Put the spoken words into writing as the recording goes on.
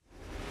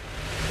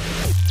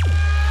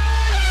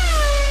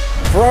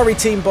Ferrari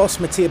team boss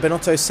Mattia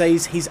Binotto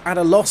says he's at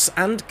a loss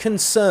and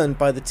concerned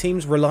by the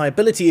team's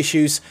reliability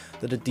issues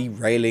that are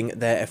derailing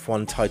their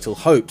F1 title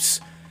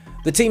hopes.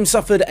 The team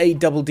suffered a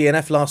double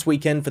DNF last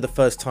weekend for the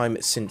first time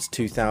since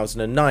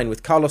 2009,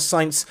 with Carlos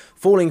Sainz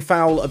falling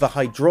foul of a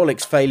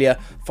hydraulics failure,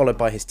 followed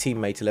by his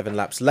teammate 11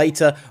 laps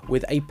later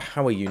with a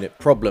power unit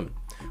problem.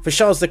 For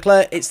Charles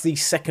Leclerc, it's the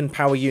second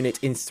power unit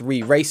in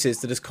 3 races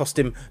that has cost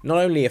him not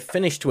only a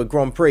finish to a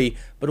Grand Prix,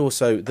 but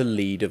also the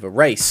lead of a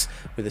race,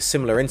 with a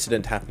similar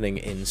incident happening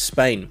in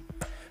Spain.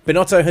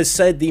 Binotto has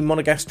said the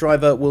Monegasque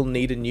driver will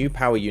need a new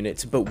power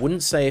unit, but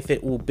wouldn't say if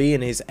it will be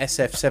in his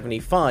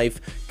SF75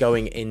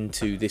 going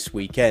into this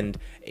weekend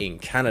in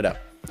Canada.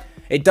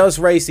 It does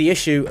raise the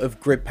issue of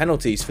grid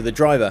penalties for the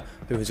driver,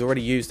 who has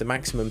already used a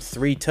maximum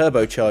 3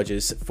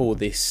 turbochargers for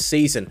this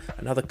season,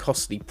 another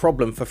costly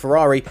problem for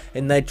Ferrari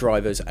in their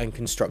Drivers' and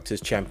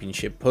Constructors'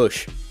 Championship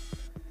push.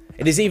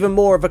 It is even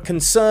more of a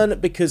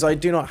concern because I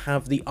do not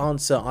have the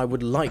answer I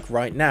would like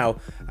right now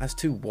as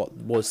to what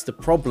was the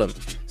problem,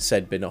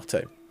 said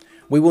Binotto.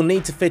 We will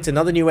need to fit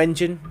another new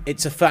engine,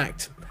 it's a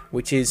fact,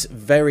 which is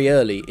very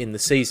early in the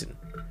season.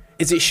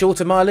 Is it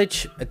shorter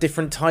mileage, a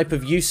different type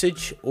of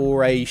usage,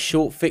 or a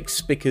short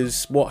fix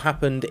because what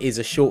happened is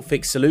a short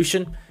fix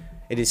solution?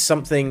 It is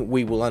something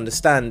we will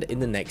understand in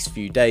the next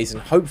few days,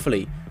 and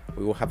hopefully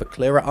we will have a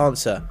clearer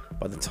answer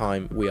by the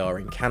time we are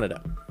in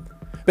Canada.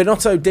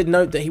 Binotto did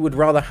note that he would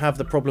rather have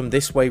the problem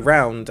this way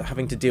round,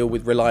 having to deal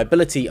with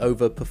reliability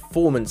over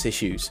performance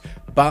issues.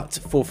 But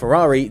for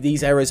Ferrari,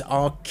 these errors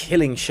are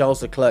killing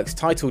Charles Leclerc's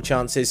title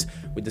chances,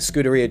 with the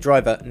Scuderia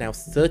driver now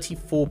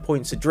 34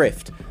 points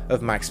adrift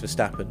of Max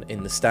Verstappen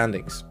in the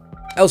standings.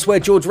 Elsewhere,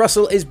 George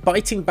Russell is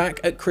biting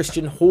back at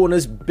Christian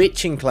Horner's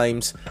bitching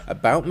claims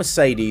about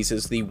Mercedes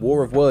as the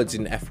war of words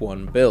in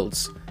F1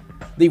 builds.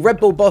 The Red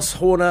Bull boss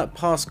Horner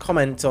passed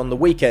comment on the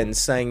weekend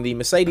saying the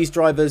Mercedes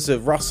drivers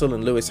of Russell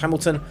and Lewis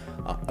Hamilton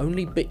are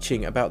only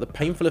bitching about the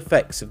painful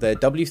effects of their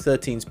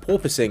W13's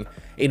porpoising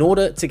in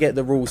order to get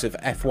the rules of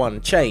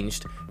F1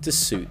 changed to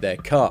suit their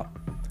car.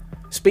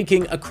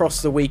 Speaking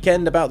across the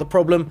weekend about the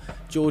problem,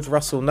 George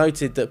Russell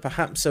noted that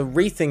perhaps a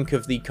rethink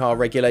of the car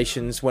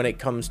regulations when it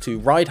comes to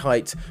ride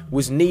height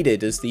was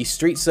needed, as the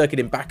street circuit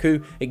in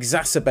Baku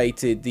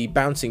exacerbated the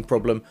bouncing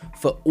problem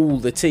for all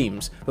the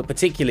teams, but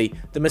particularly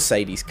the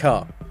Mercedes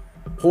car.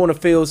 Horner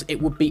feels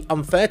it would be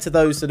unfair to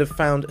those that have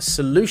found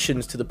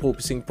solutions to the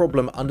porpoising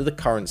problem under the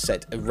current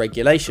set of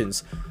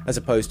regulations, as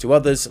opposed to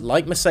others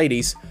like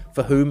Mercedes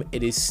for whom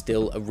it is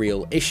still a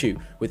real issue,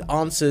 with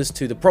answers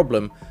to the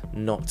problem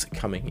not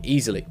coming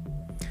easily.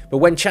 But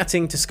when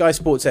chatting to Sky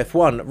Sports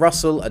F1,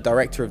 Russell, a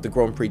director of the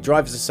Grand Prix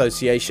Drivers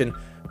Association,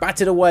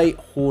 batted away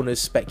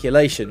Horner's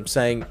speculation,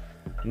 saying,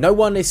 "No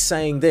one is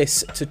saying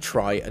this to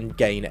try and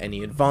gain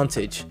any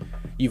advantage.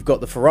 You've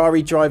got the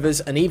Ferrari drivers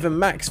and even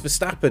Max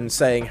Verstappen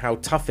saying how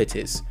tough it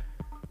is.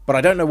 But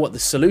I don't know what the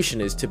solution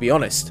is, to be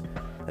honest.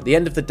 At the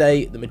end of the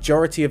day, the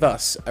majority of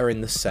us are in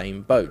the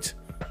same boat."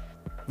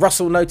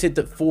 Russell noted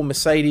that for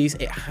Mercedes,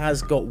 it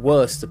has got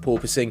worse, the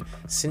porpoising,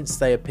 since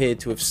they appeared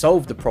to have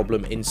solved the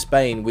problem in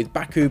Spain, with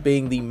Baku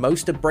being the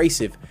most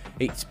abrasive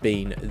it's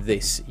been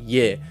this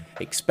year.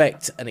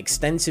 Expect an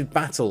extensive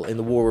battle in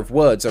the war of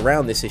words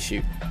around this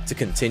issue to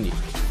continue.